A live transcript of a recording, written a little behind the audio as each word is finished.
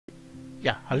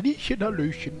Ja, Hallöchen,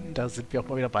 Hallöchen, da sind wir auch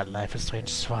mal wieder bei Life is Strange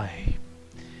 2.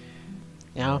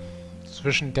 Ja,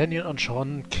 zwischen Daniel und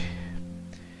Sean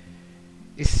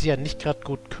ist ja nicht gerade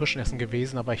gut Kirschenessen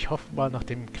gewesen, aber ich hoffe mal, nach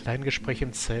dem kleinen Gespräch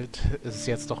im Zelt ist es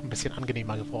jetzt doch ein bisschen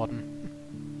angenehmer geworden.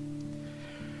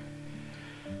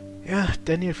 Ja,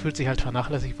 Daniel fühlt sich halt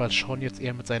vernachlässigt, weil Sean jetzt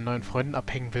eher mit seinen neuen Freunden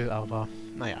abhängen will, aber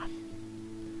naja,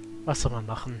 was soll man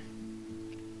machen?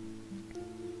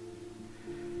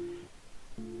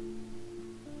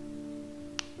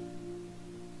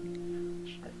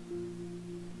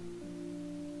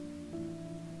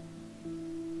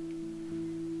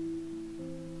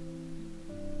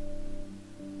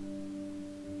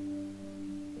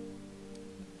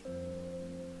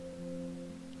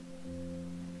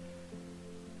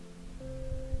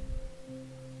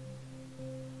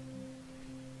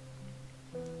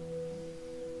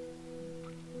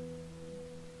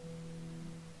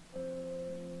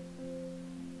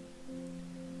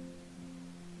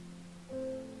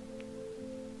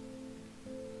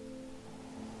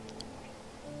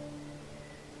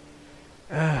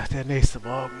 Der nächste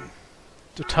Morgen.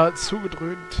 Total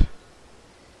zugedröhnt.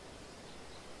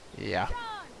 Ja.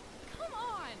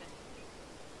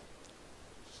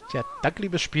 Tja, danke,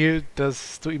 liebes Spiel,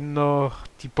 dass du ihm noch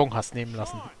die Bon hast nehmen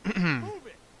lassen.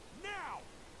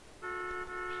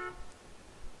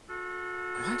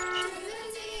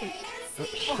 Oh,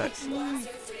 Scheiße.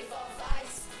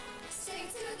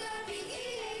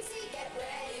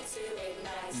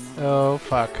 Oh,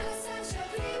 fuck.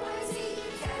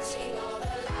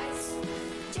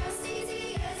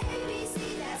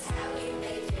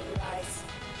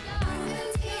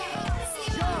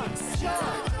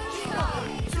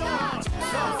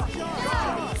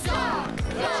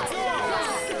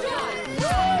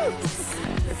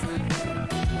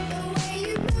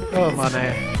 Oh Mann,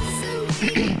 ey.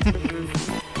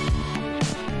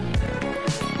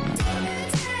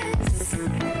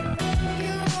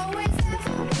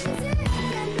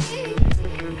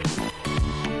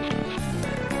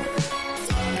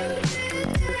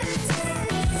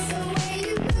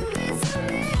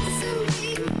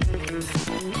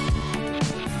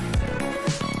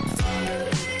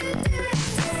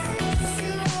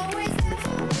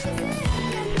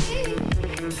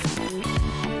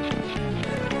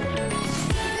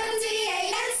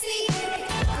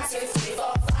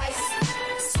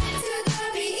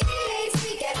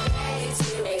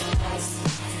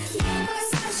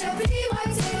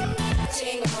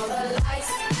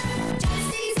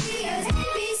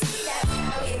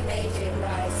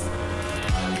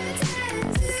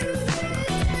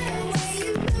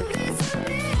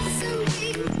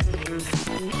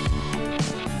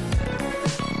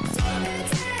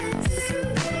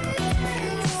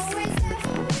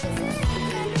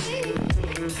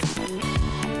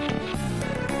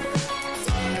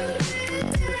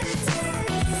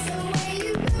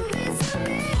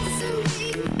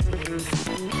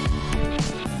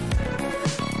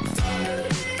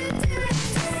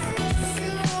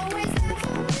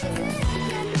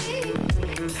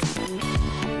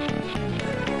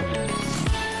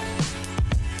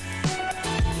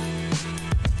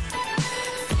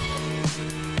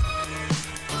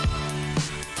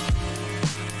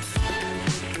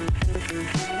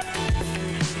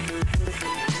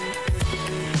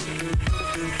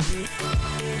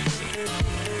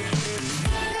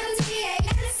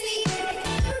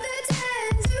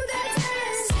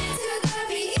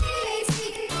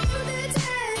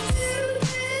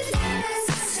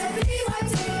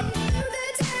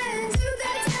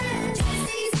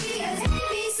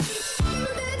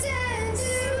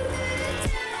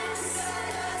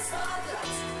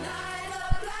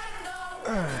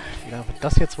 Wie lange wird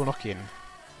das jetzt wohl noch gehen?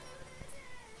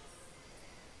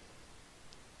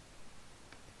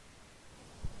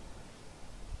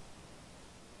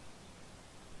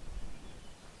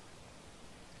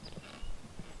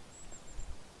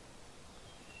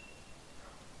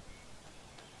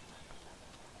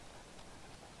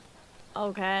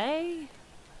 Okay.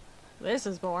 This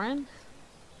is boring.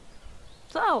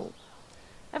 So,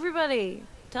 everybody,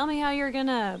 tell me how you're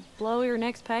gonna blow your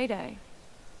next payday.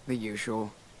 The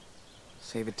usual.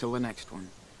 Save it till the next one.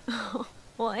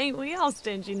 Well, ain't we all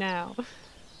stingy now?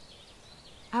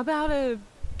 How about a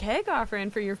keg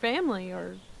offering for your family,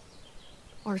 or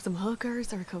some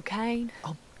hookers or cocaine?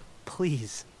 Oh,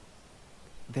 please.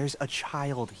 There's a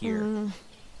child here.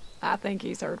 I think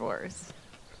he's heard worse.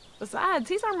 Besides,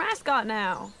 he's our mascot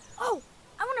now. Oh,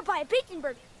 I want to buy a bacon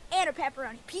burger and a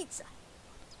pepperoni pizza.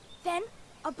 Then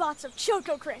a box of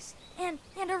Choco Crisp and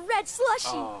a red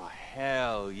slushie. Oh,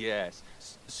 hell yes.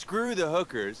 Screw the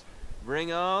hookers.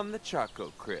 Bring on the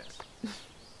Choco Crisp.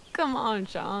 Come on,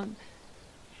 Sean.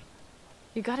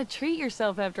 You gotta treat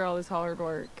yourself after all this hard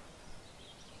work.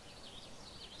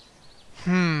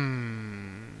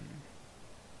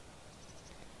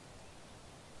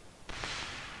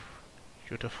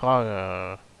 Gute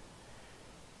Frage.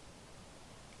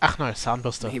 Ach, neue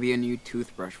Zahnbürste. Maybe a new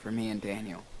toothbrush for me and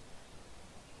Daniel.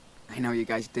 I know you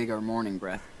guys dig our morning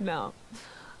breath. No.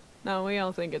 No, we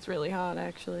all think it's really hot,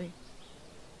 actually.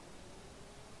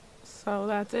 So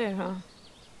that's it, huh?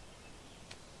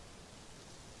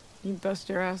 You bust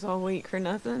your ass all week for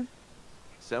nothing?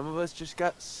 Some of us just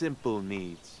got simple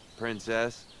needs,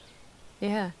 princess.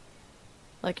 Yeah.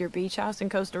 Like your beach house in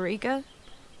Costa Rica?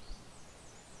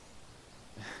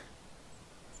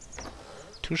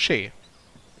 Touché.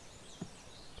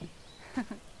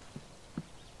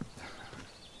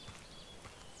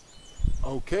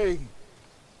 Okay,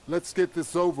 let's get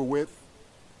this over with.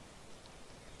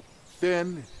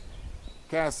 Finn,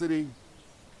 Cassidy,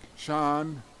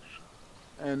 Sean,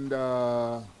 and,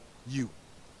 you.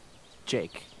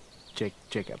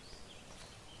 Jacob.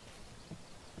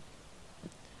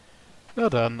 Na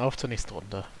dann, auf zur nächsten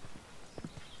Runde.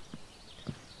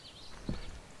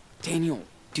 Daniel,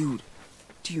 dude,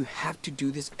 do you have to do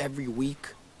this every week?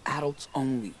 Adults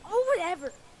only. Oh,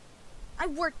 whatever. I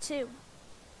work too.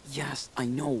 Yes, I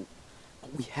know.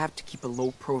 But we have to keep a low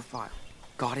profile.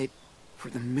 Got it? For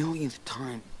the millionth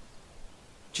time.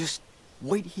 Just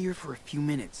wait here for a few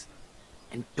minutes.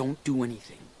 And don't do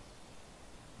anything.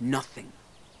 Nothing.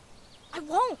 I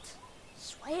won't.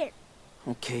 Swear.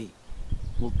 Okay.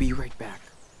 We'll be right back.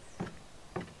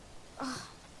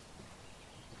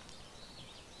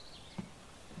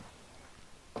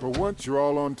 For once, you're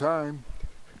all on time.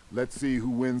 Let's see who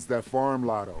wins that farm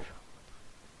lotto.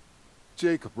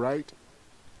 Jacob, right?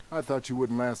 I thought you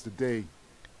wouldn't last a day,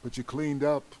 but you cleaned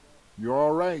up. You're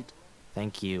all right.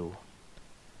 Thank you.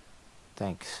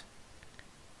 Thanks.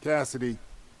 Cassidy,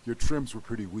 your trims were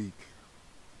pretty weak.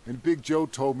 And Big Joe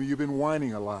told me you've been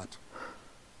whining a lot.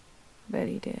 Bet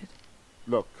he did.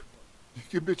 Look, you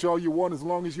can bitch all you want as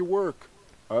long as you work.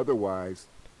 Otherwise,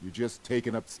 you're just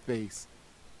taking up space.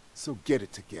 So get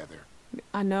it together.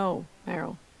 I know,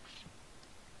 Merrill.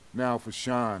 Now for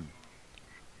Sean.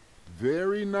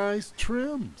 Very nice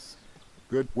trims.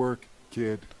 Good work,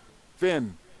 kid.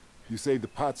 Finn, you saved the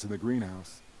pots in the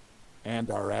greenhouse. And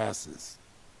our asses.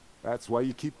 That's why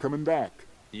you keep coming back.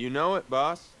 You know it,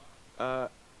 boss. How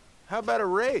about a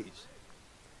raise?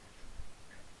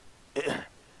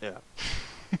 Yeah.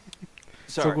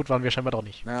 So Sorry. gut waren wir scheinbar doch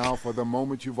nicht. Now for the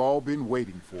moment you've all been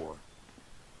waiting for.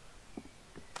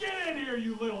 Get in here,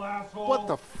 you little asshole! What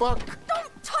the fuck?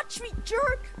 Don't touch me,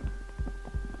 jerk!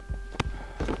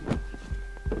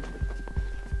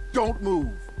 Don't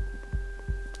move.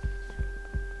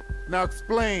 Now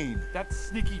explain. That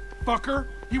sneaky fucker,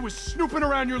 he was snooping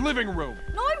around your living room.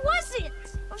 No, I wasn't!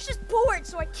 I was just bored,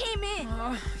 so I came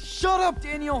in. Shut up,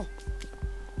 Daniel!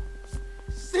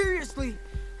 Seriously!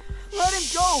 Let him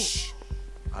go! Shh.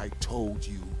 I told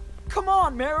you. Come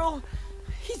on, Merrill!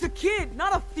 He's a kid,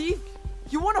 not a thief!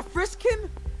 You want to frisk him?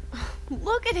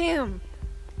 Look at him!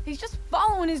 He's just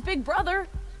following his big brother.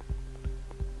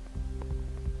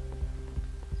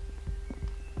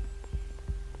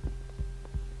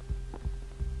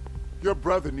 Your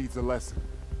brother needs a lesson.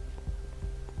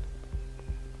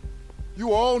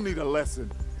 You all need a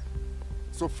lesson.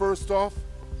 So first off,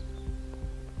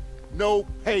 no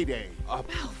payday. Oh,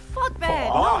 fuck that!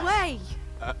 Boss. No way!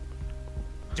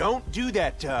 Don't do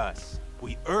that to us.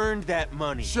 We earned that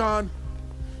money. Sean,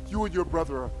 you and your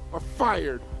brother are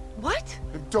fired. What?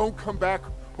 And don't come back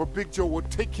or Big Joe will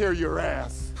take care of your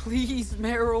ass. Please,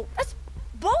 Merrill. That's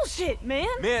bullshit, man!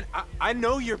 Man, I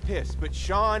know you're pissed, but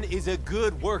Sean is a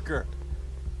good worker.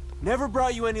 Never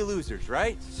brought you any losers,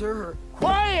 right? Sir.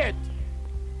 Quiet!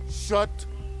 Shut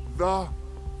the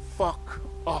fuck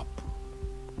up.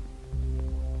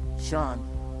 Sean,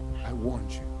 I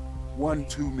warned you one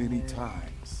too many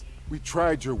times. We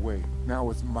tried your way, now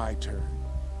it's my turn.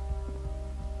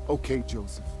 Okay,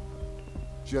 Joseph.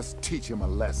 Just teach him a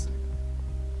lesson.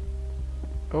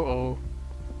 Oh oh.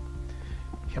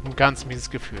 Ich habe ein ganz mieses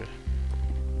Gefühl.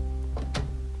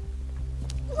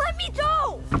 Let me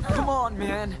go! Come on,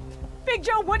 man. Big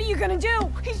Joe, what are you gonna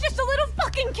do? He's just a little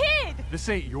fucking kid! This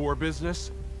ain't your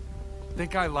business.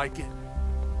 Think I like it?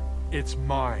 It's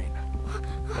mine.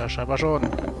 Ja, scheinbar schon.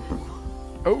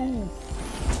 Oh!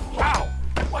 Ow!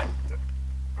 What?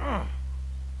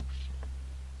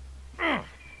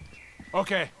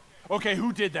 Okay,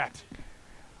 who did that?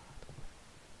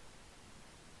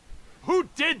 Who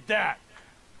did that?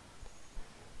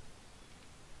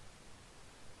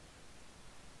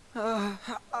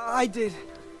 I did.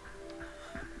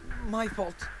 My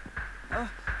fault.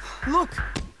 Look!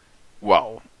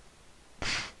 Wow.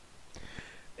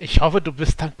 Ich hoffe, du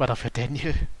bist dankbar dafür,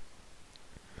 Daniel.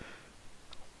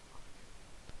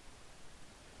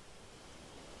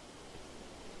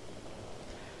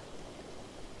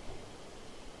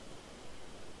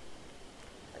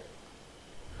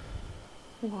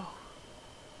 Whoa.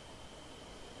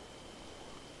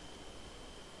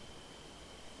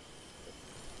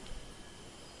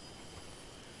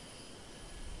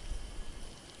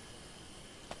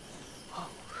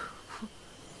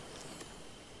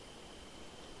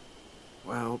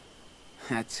 Well,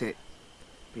 that's it.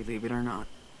 Believe it or not.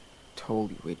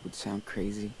 Told you it would sound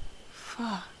crazy.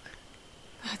 Fuck.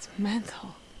 That's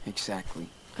mental. Exactly.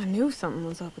 I knew something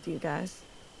was up with you guys.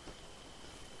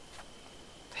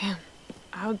 Damn,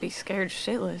 I would be scared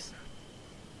shitless.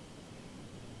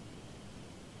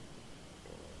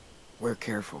 We're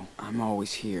careful. I'm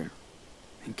always here.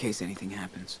 In case anything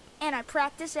happens. And I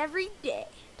practice every day.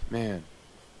 Man.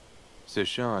 So,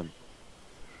 Sean,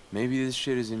 maybe this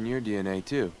shit is in your DNA,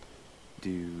 too. Do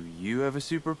you have a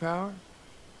superpower?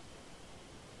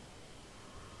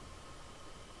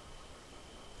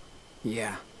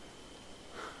 Yeah.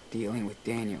 Dealing with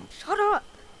Daniel. Shut up!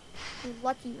 You're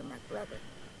lucky you're my brother.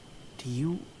 Do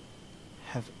you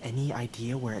have any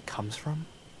idea where it comes from?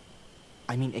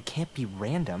 I mean, it can't be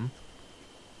random.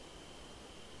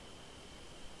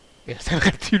 Er ist ein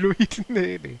Reptiloid.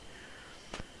 Nee.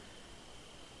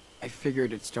 I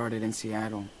figured it started in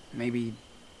Seattle. Maybe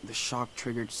the shock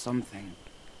triggered something.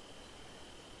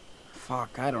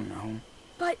 Fuck, I don't know.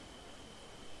 But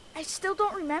I still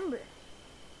don't remember.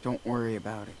 Don't worry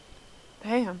about it.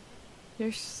 Damn,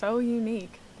 you're so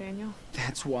unique, Daniel.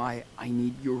 That's why I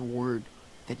need your word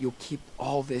that you'll keep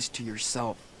all this to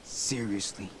yourself.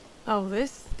 Seriously. Oh,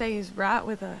 this stays right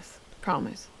with us.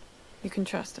 Promise. You can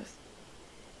trust us.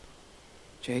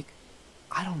 Jake?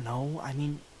 I don't know. I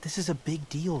mean, this is a big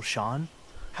deal, Sean.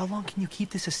 How long can you keep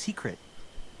this a secret?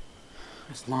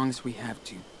 As long as we have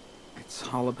to. It's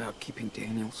all about keeping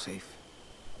Daniel safe.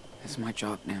 That's my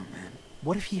job now, man.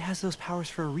 What if he has those powers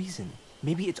for a reason?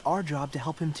 Maybe it's our job to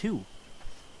help him too.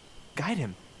 Guide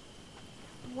him.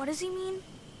 What does he mean,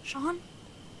 Sean?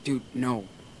 Dude, no.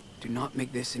 Do not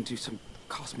make this into some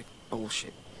cosmic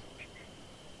bullshit.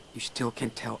 You still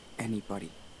can't tell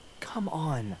anybody. Come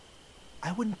on.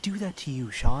 I wouldn't do that to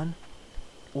you, Sean.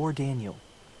 Or Daniel.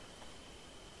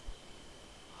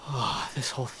 Oh,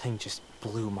 this whole thing just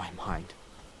blew my mind.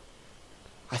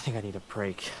 I think I need a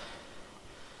break.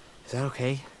 Is that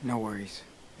okay? No worries.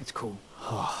 It's cool.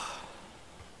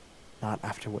 Not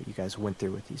after what you guys went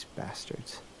through with these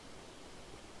bastards.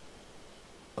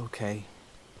 Okay.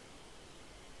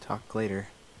 Talk later.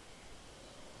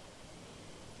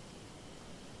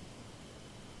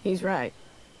 He's right.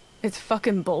 It's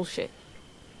fucking bullshit.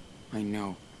 I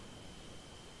know.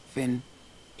 Finn,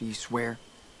 do you swear?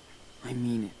 I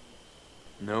mean it.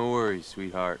 No worries,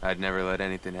 sweetheart. I'd never let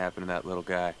anything happen to that little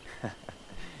guy.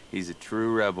 He's a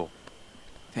true rebel.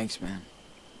 Thanks, man.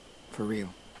 For real.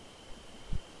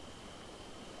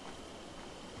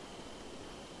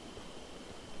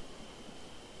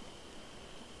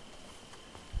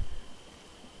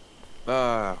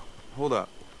 Hold up.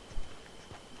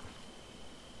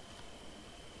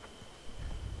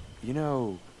 You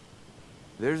know,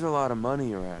 there's a lot of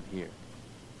money around here.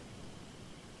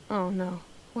 Oh no.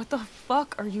 What the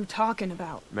fuck are you talking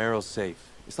about? Merrill's safe.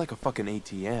 It's like a fucking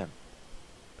ATM.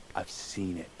 I've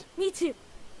seen it. Me too.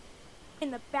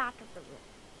 In the back of the room.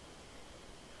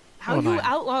 How Oh, you nein.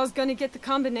 outlaws gonna get the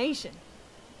combination?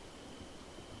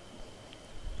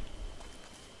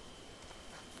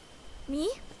 Me?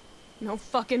 No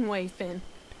fucking way, Finn.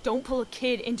 Don't pull a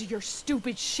kid into your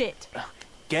stupid shit.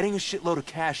 Getting a shitload of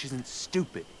cash isn't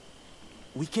stupid.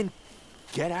 We can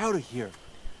get out of here.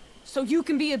 So you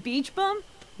can be a beach bum?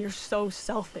 You're so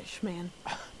selfish, man.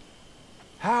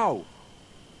 How?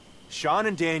 Sean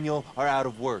and Daniel are out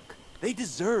of work. They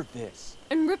deserve this.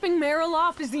 And ripping Merrill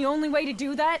off is the only way to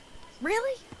do that?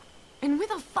 Really? And with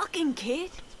a fucking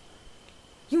kid?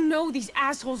 You know these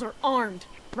assholes are armed,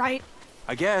 right?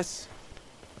 I guess.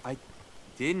 I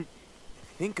didn't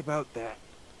think about that.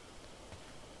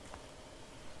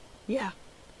 Yeah.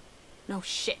 No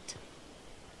shit.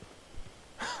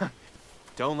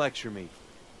 Don't lecture me.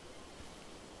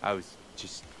 I was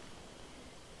just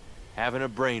having a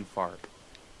brain fart.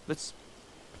 Let's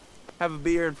have a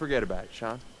beer and forget about it,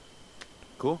 Sean.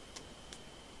 Cool?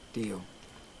 Deal.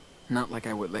 Not like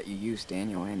I would let you use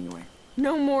Daniel anyway.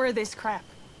 No more of this crap,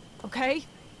 okay?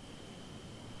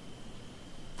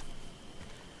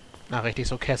 Na, richtig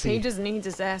so He Cassie. just needs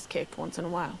his ass kicked once in a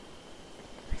while.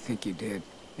 I think you did.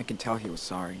 I can tell he was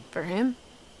sorry. For him?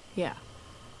 Yeah.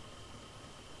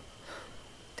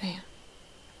 Damn.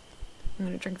 I'm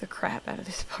gonna drink the crap out of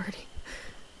this party.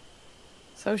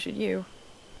 So should you.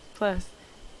 Plus,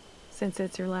 since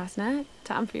it's your last night,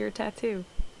 time for your tattoo.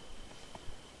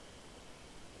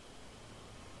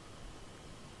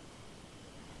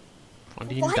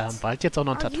 Und ihn da bald jetzt auch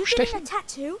noch ein Tattoo stechen? A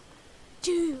tattoo?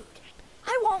 Dude,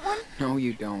 I want one. No,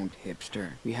 you don't,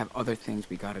 hipster. We have other things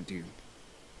we gotta do.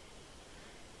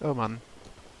 Oh Mann.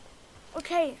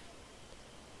 Okay.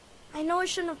 I know I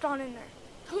shouldn't have gone in there.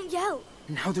 Don't yell.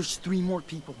 Now there's 3 more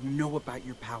people who know about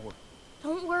your power.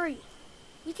 Don't worry.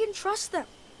 We can trust them.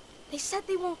 They said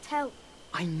they won't tell.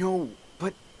 I know,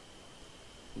 but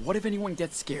what if anyone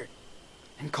gets scared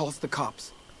and calls the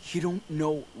cops? You don't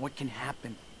know what can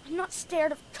happen. I'm not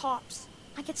scared of cops.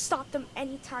 I can stop them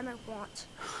anytime I want.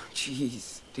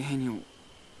 Jeez, Daniel,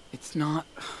 it's not...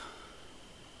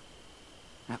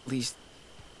 At least,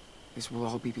 this will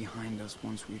all be behind us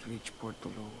once we reach Puerto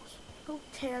Lobos. Who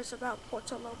cares about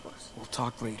Puerto Lobos? We'll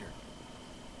talk later.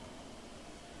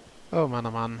 Oh Mann,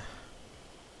 oh Mann.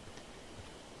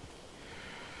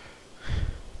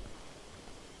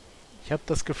 Ich habe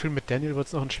das Gefühl, mit Daniel wird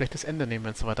es noch ein schlechtes Ende nehmen,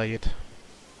 wenn es so weitergeht.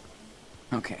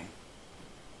 Okay.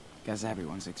 Guess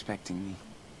everyone's expecting me.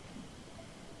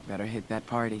 Better hit that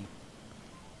party.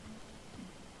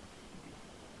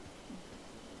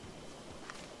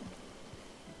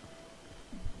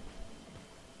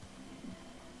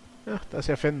 Ja, da ist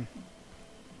ja Finn.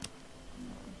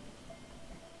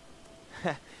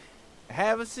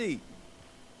 Have a seat.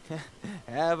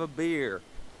 Have a beer.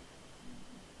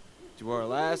 To our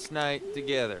last night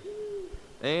together.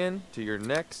 And to your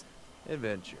next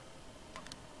adventure.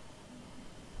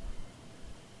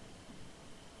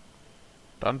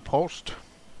 Dann Prost.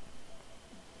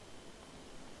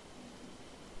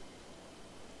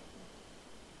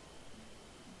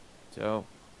 So,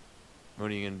 what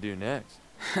are you gonna do next?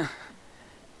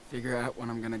 Figure out what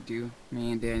I'm gonna do.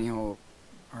 Me and Daniel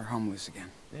are homeless again.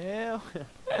 Yeah,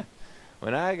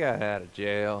 when I got out of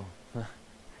jail,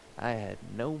 I had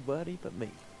nobody but me.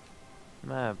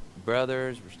 My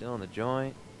brothers were still in the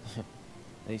joint.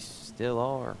 They still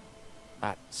are.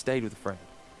 I stayed with a friend.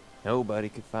 Nobody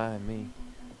could find me.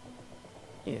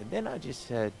 Yeah, then I just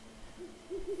said,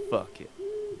 fuck it.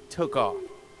 Took off.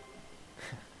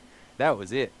 That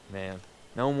was it, man.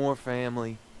 No more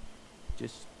family.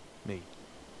 Just me.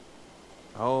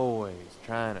 Always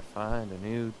trying to find a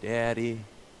new daddy.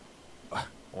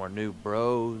 Or new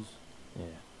bros. Yeah.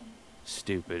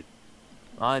 Stupid.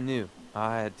 I knew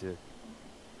I had to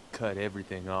cut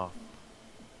everything off.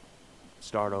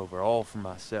 Start over all for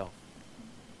myself.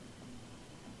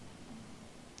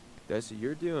 That's what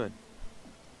you're doing.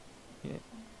 Yeah,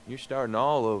 you're starting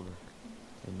all over.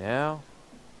 And now,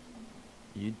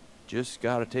 you just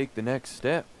gotta take the next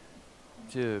step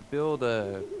to build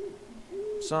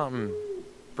something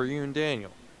for you and Daniel,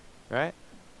 right?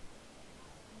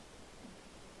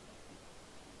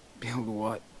 Build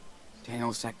what?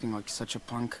 Daniel's acting like such a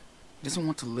punk. He doesn't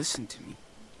want to listen to me.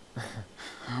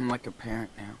 I'm like a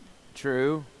parent now.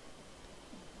 True.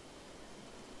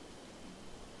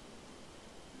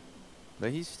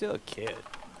 But he's still a kid.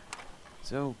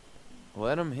 So,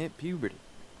 let him hit puberty.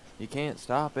 You can't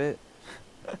stop it.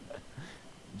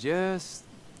 Just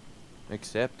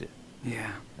accept it.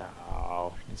 Yeah.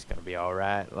 Oh, it's gonna be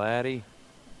alright, laddie.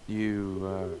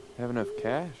 You, have enough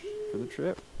cash for the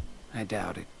trip? I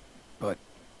doubt it, but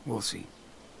we'll see.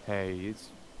 Hey, it's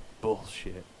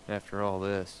bullshit after all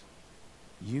this.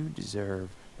 You deserve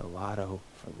the lotto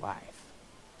for life.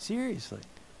 Seriously.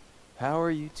 How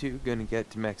are you two gonna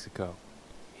get to Mexico?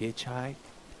 Hitchhike?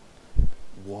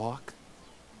 Walk?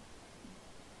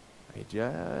 Hey,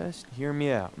 just hear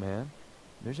me out, man.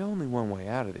 There's only one way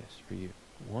out of this for you.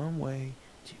 One way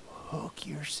to hook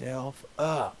yourself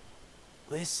up.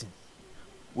 Listen,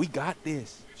 we got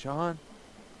this, Sean.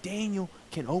 Daniel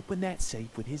can open that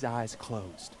safe with his eyes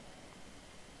closed.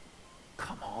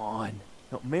 Come on.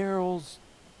 No, Merrill's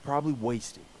probably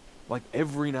wasted, like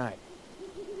every night.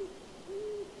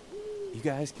 You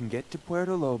guys can get to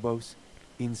Puerto Lobos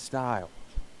in style,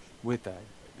 with a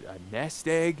nest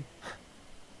egg.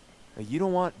 You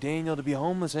don't want Daniel to be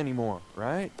homeless anymore,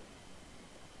 right?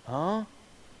 Huh?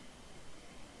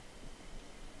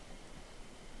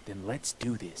 Then let's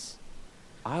do this.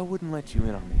 I wouldn't let you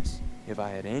in on this if I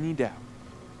had any doubt.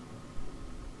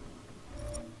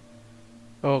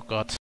 Oh Gott.